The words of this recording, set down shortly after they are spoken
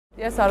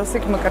Ես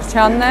Արուսիկ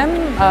Մկրտչյանն եմ,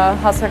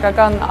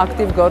 հասարակական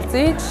ակտիվ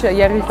գործիչ,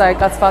 եղիր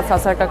տեղեկացված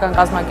հասարակական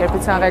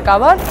կազմակերպության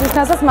ղեկավար։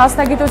 Ճիշտն ասած,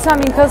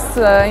 մասնագիտությամբ ինքս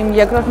իմ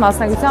երկրորդ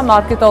մասնագիտությամբ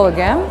մարկետոլոգ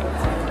եմ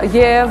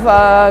եւ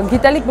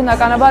գիտելիք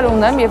բնականաբար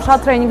ունեմ եւ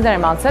շատ թրեյնինգներ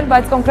եմ անցել,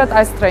 բայց կոնկրետ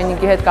այս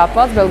թրեյնինգի հետ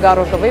կապված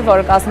𝗙𝗶𝗵𝗵,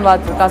 որը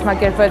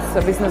կազմակերպվեց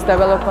Business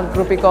Development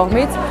Group-ի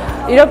կողմից,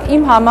 իրոք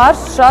իմ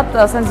համար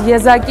շատ ասենց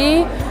եզակի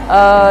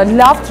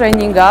լավ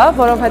թրեյնինգ է,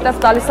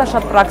 որովհետեւ տալիս է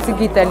շատ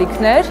պրակտիկ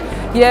գիտելիքներ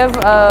եւ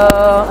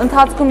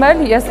ընթացքում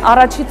էլ ես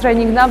առաջի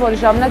թրեյնինգն է, որի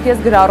ժամանակ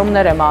ես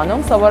գրառումներ եմ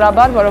անում,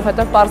 սովորաբար,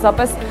 որովհետեւ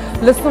պարզապես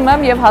լսում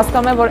եմ եւ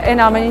հասկանում եմ, որ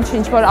այն ամեն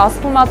ինչ որ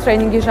ասվում է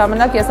թրեյնինգի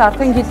ժամանակ, ես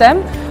արդեն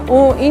գիտեմ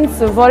ու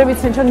ինձ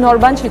որևիցե ինչ նոր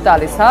բան չի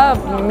տալիս, հա,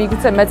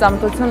 միգուցե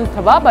մեծամտություն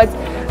թվա, բայց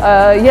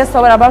ես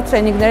սովորաբար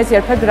թրեյնինգներից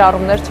երբեք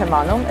գրառումներ չեմ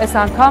անում, այս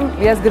անգամ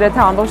ես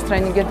գրեթե ամբողջ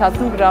թրեյնինգի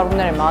ընթացքում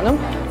գրառումներ եմ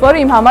անում,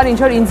 որը իմ համար ինչ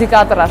որ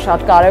ինդիկատոր է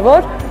շատ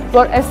կարեւոր,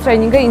 որ այս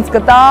թրեյնինգը ինձ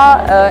կտա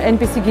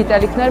այնպիսի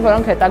գիտելիքներ,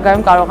 որոնք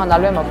հետագայում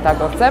կարողանալու եմ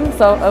օգտագործեմ,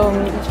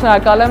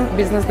 շնորհակալ եմ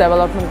Business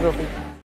Development Group-ին։